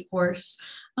independent study course.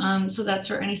 So that's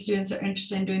for any students that are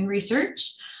interested in doing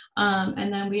research.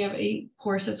 And then we have a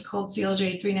course that's called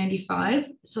CLJ 395.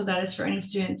 So that is for any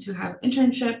students who have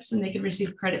internships and they can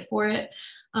receive credit for it.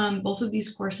 Both of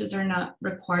these courses are not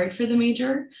required for the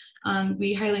major.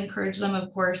 We highly encourage them,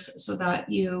 of course, so that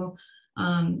you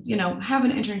have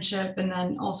an internship and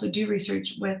then also do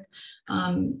research with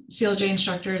CLJ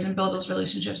instructors and build those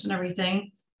relationships and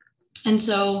everything. And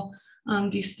so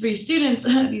these three students,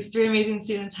 these three amazing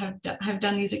students have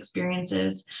done these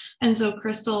experiences. And so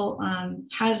Crystal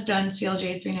has done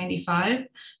CLJ 395.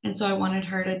 And so I wanted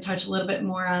her to touch a little bit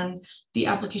more on the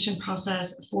application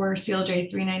process for CLJ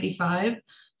 395,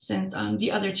 since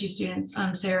the other two students,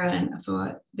 Sarah and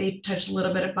Afua, they touched a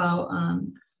little bit about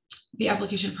the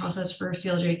application process for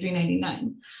CLJ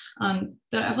 399.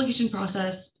 The application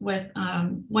process with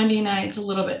Wendy and I, it's a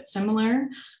little bit similar,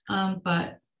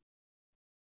 but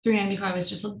 395 is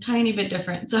just a tiny bit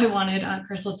different. So I wanted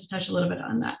Crystal to touch a little bit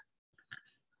on that.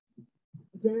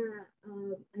 Yeah,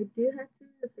 I do have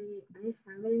to say I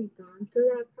haven't gone through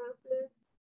that process.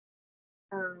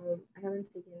 I haven't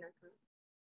taken that class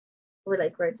or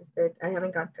like registered. I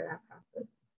haven't gone through that process.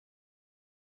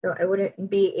 So I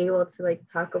wouldn't be able to like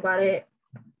talk about it.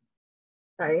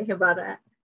 Sorry about that.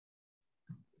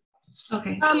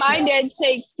 Okay. I did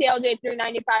take CLJ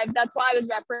 395. That's why I was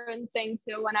referencing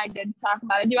to when I did talk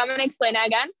about it. Do you want me to explain it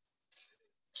again?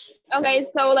 Okay,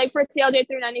 so like for CLJ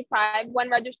 395, when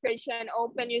registration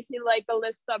open, you see like a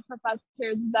list of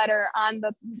professors that are on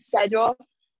the schedule.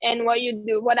 And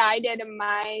what I did in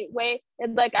my way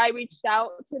is like I reached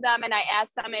out to them and I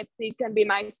asked them if they can be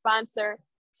my sponsor.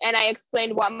 And I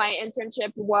explained what my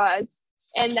internship was.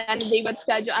 And then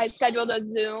I scheduled a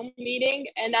Zoom meeting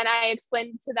and then I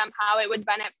explained to them how it would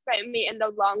benefit me in the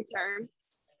long term.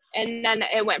 And then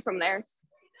it went from there.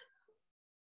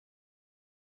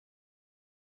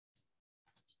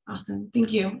 Awesome,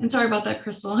 thank you. And sorry about that,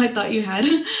 Crystal, I thought you had.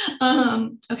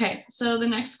 Okay, so the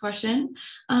next question,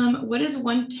 what is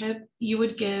one tip you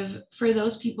would give for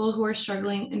those people who are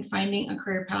struggling in finding a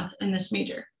career path in this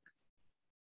major?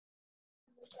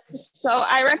 So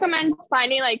I recommend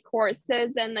finding like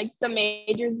courses and like the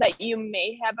majors that you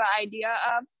may have an idea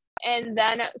of, and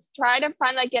then try to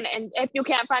find like if you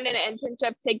can't find an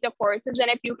internship, take the courses. And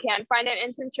if you can find an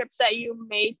internship that you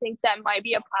may think that might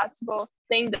be a possible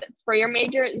thing for your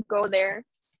major, go there.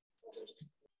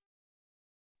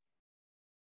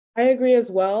 I agree as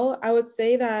well. I would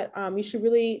say that you should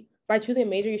really, by choosing a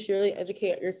major, you should really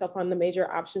educate yourself on the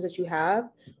major options that you have.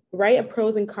 Write a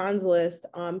pros and cons list.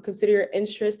 Consider your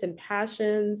interests and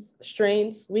passions,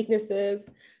 strengths, weaknesses,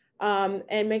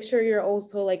 and make sure you're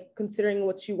also like considering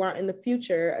what you want in the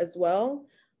future as well.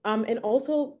 And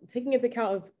also taking into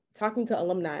account of talking to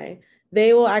alumni.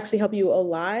 They will actually help you a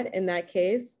lot in that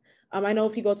case. I know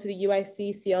if you go to the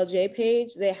UIC CLJ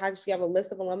page, they actually have a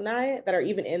list of alumni that are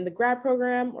even in the grad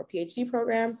program or PhD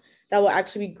program that will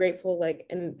actually be grateful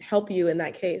and help you in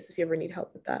that case if you ever need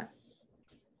help with that.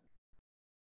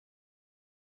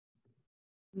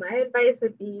 My advice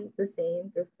would be the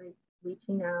same, just like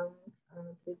reaching out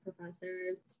to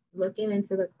professors, looking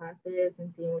into the classes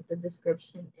and seeing what the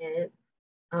description is.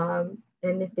 And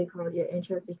if they call your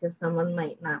interest, because someone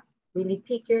might not really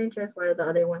pique your interest while the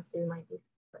other ones you might be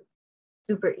like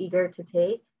super eager to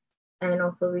take, and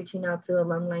also reaching out to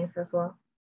alumni as well.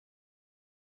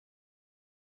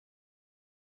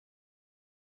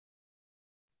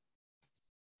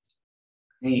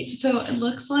 Great. So it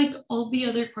looks like all the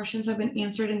other questions have been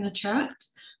answered in the chat.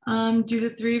 Do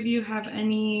the three of you have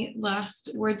any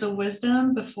last words of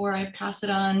wisdom before I pass it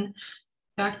on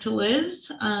back to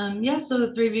Liz? Yeah, so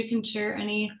the three of you can share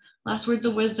any last words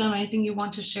of wisdom, anything you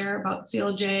want to share about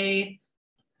CLJ,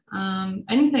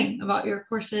 anything about your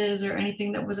courses or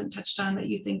anything that wasn't touched on that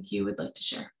you think you would like to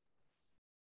share.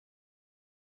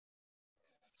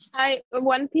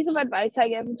 One piece of advice I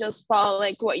give, just follow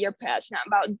like what you're passionate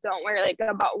about. Don't worry like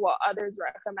about what others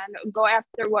recommend. Go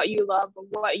after what you love,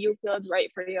 what you feel is right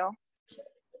for you.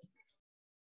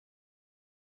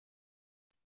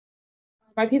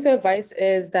 My piece of advice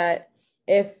is that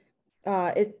if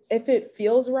it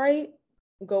feels right,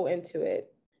 go into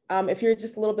it. If you're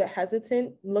just a little bit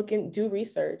hesitant, do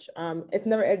research. It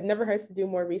never hurts to do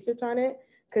more research on it,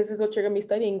 because this is what you're gonna be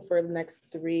studying for the next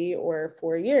 3 or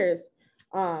 4 years.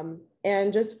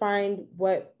 And just find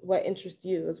what interests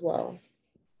you as well.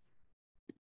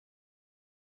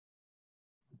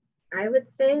 I would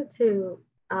say to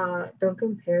don't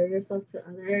compare yourself to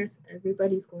others.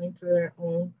 Everybody's going through their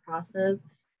own process.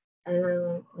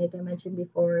 And like I mentioned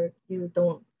before, you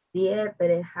don't see it, but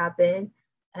it happened.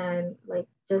 And like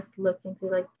just look into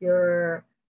like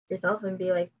yourself and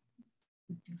be like,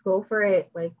 go for it.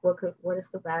 Like what is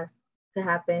the best to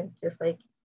happen? Just like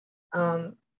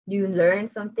you learn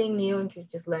something new and you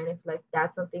just learn if like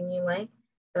that's something you like.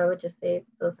 So I would just say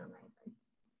those are my advice.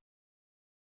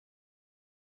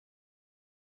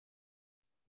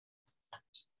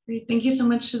 Great, thank you so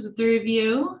much to the three of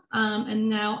you. And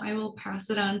now I will pass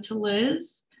it on to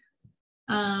Liz.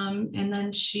 And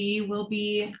then she will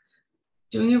be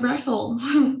doing a raffle.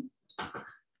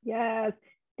 Yes,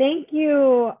 thank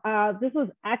you. This was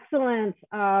excellent.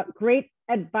 Great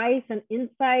advice and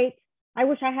insight. I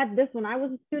wish I had this when I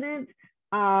was a student.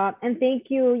 And thank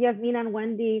you, Yasmina and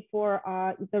Wendy, for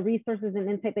the resources and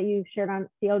insight that you've shared on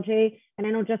CLJ. And I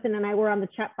know Justin and I were on the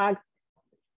chat box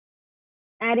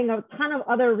adding a ton of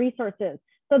other resources.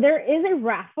 So there is a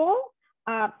raffle.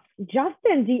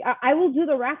 Justin, I will do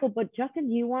the raffle, but Justin,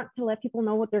 do you want to let people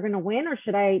know what they're going to win, or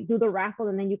should I do the raffle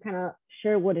and then you kind of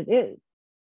share what it is?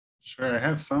 Sure, I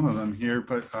have some of them here,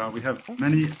 but we have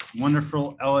many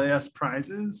wonderful LAS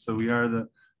prizes. So we are the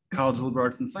College of Liberal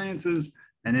Arts and Sciences,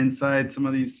 and inside some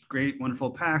of these great,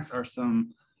 wonderful packs are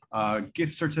some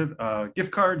gift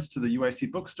cards to the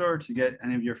UIC bookstore to get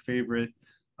any of your favorite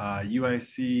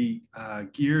UIC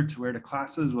gear to wear to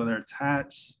classes, whether it's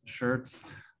hats, shirts,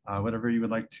 whatever you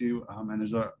would like to. And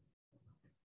there's a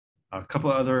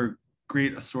couple other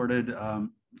great assorted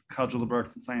College of Liberal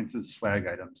Arts and Sciences swag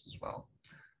items as well.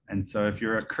 And so if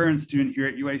you're a current student here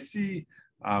at UIC,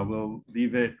 we'll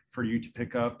leave it for you to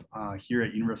pick up here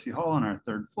at University Hall on our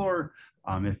 3rd floor.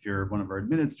 If you're one of our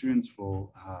admitted students,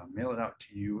 we'll mail it out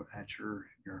to you at your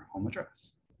home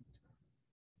address.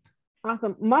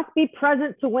 Awesome. Must be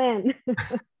present to win.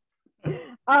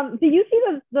 Do you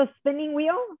see the spinning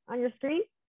wheel on your screen?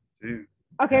 Dude.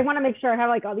 Okay, I want to make sure I have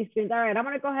like all these screens. All right, I'm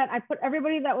gonna go ahead. I put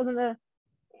everybody that was in the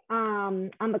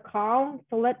on the call.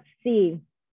 So let's see.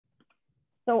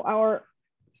 So our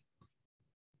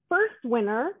first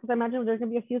winner, because I imagine there's gonna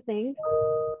be a few things.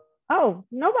 Oh,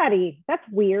 nobody. That's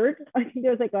weird. I think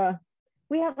there's like I'm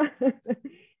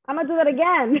gonna do that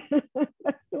again.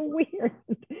 That's so weird.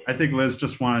 I think Liz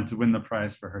just wanted to win the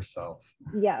prize for herself.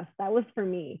 Yes, that was for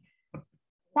me.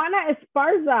 Juana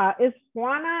Esparza. Is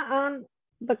Juana on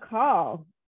the call?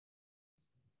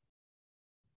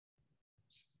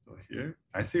 She's still here.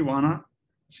 I see Juana.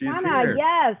 She's Juana, here.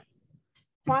 yes.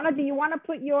 Juana, do you want to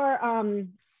put your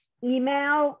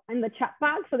email in the chat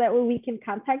box so that way we can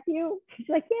contact you? She's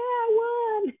like, yeah, I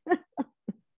won.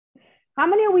 How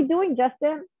many are we doing,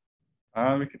 Justin?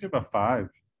 We could do about 5.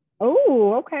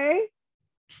 Oh, okay.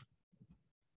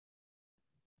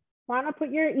 Juana, put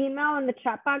your email in the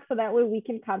chat box so that way we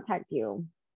can contact you.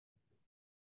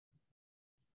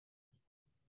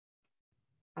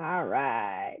 All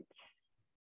right.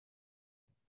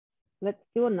 Let's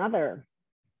do another.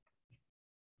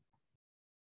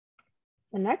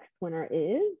 The next winner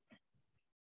is,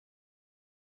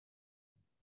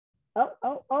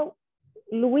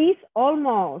 Luis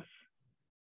Olmos.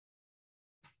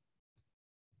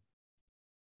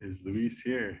 Is Luis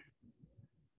here?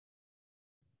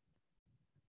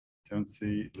 don't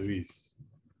see Luis.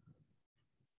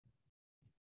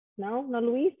 No, no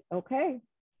Luis? Okay.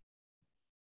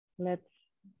 Let's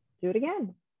do it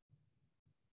again.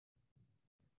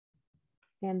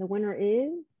 And the winner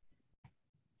is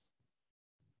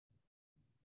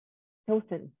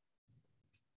Tosin.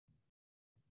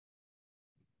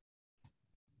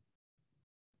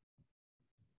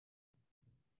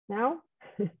 Now?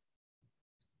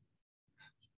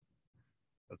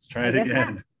 Let's try it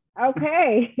again. Not.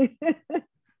 Okay.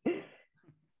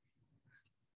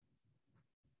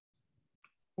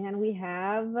 And we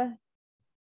have,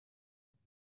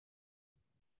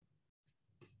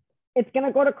 it's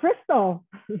gonna go to Crystal.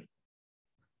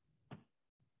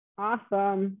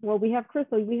 Awesome. Well, we have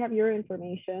Crystal, we have your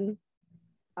information.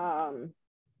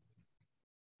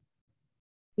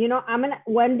 You know,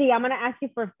 Wendy, I'm gonna ask you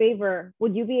for a favor.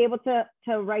 Would you be able to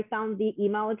write down the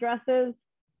email addresses?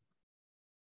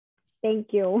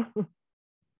 Thank you.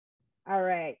 All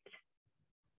right.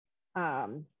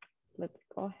 Let's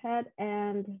go ahead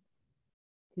and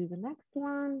do the next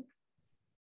one.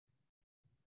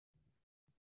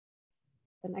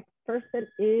 The next person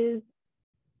is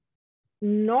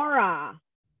Nora.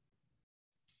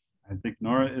 I think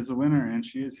Nora is a winner, and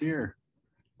she is here.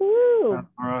 Woo.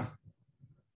 Nora.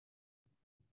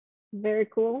 Very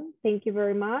cool. Thank you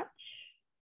very much.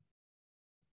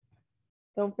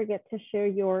 Don't forget to share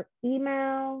your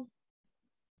email.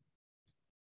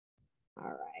 All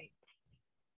right.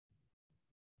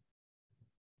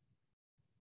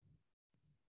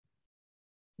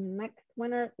 Next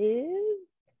winner is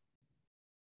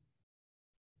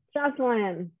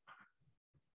Jocelyn.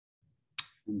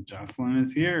 And Jocelyn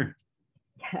is here.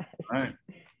 Yes. All right.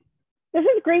 This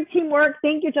is great teamwork.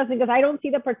 Thank you, Justin, because I don't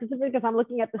see the participants because I'm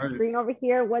looking at the Nice. screen over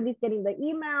here. Wendy's getting the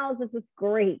emails. This is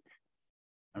great.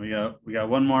 And we got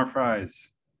one more prize.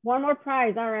 One more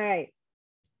prize. All right.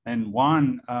 And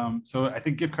Juan, so I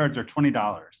think gift cards are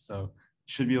 $20. So you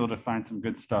should be able to find some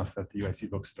good stuff at the UIC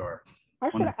bookstore. I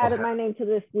should have added my name to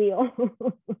this wheel.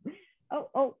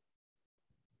 Oh,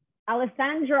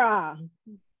 Alessandra.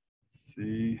 Let's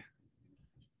see.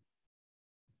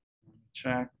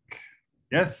 Check.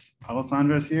 Yes,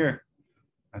 Alessandra's here.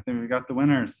 I think we got the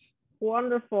winners.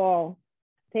 Wonderful.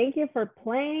 Thank you for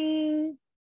playing.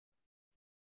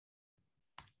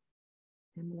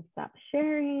 I'm going to stop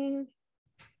sharing.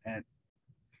 And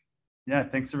yeah,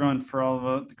 thanks everyone for all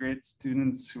of the great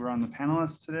students who were on the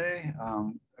panelists today.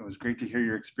 It was great to hear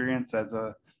your experience as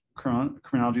a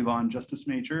criminology law and justice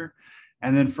major.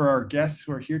 And then for our guests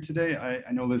who are here today,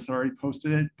 I know Liz already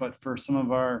posted it, but for some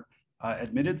of our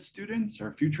admitted students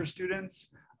or future students,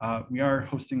 we are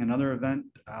hosting another event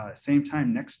same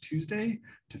time next Tuesday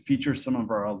to feature some of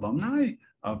our alumni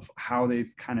of how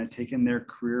they've kind of taken their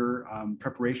career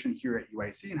preparation here at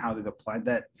UIC and how they've applied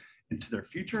that into their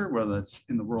future, whether it's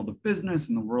in the world of business,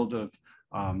 in the world of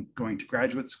going to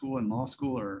graduate school and law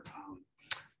school or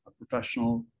a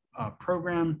professional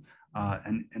program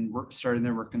and starting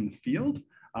their work in the field.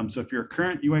 So if you're a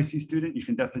current UIC student, you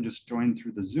can definitely just join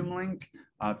through the Zoom link.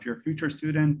 If you're a future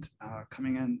student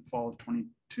coming in fall of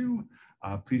 22,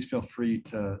 please feel free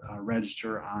to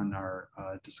register on our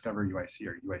Discover UIC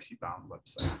or UIC Bound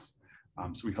websites.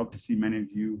 So we hope to see many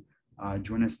of you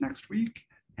join us next week.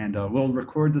 And we'll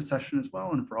record the session as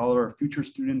well. And for all of our future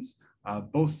students,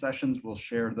 both sessions, we'll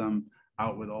share them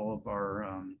out with all of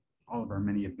our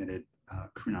many admitted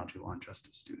criminology law and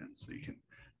justice students. So you can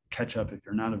catch up if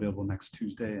you're not available next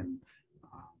Tuesday. And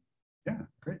yeah,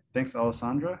 great. Thanks,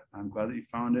 Alessandra. I'm glad that you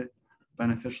found it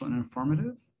beneficial and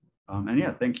informative. And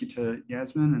yeah, thank you to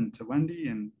Yasmin and to Wendy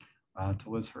and to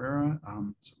Liz Herrera.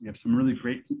 So we have some really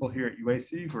great people here at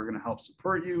UIC who are going to help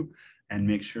support you and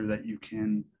make sure that you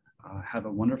can have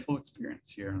a wonderful experience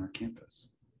here on our campus.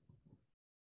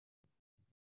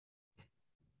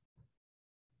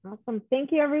 Awesome.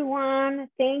 Thank you, everyone.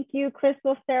 Thank you,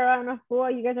 Crystal, Sarah, and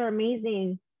Afua. You guys are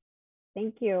amazing.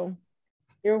 Thank you.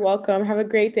 You're welcome. Have a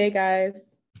great day,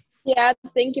 guys. Yeah,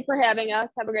 thank you for having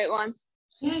us. Have a great one.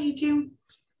 Yeah, you too.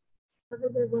 Have a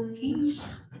good one.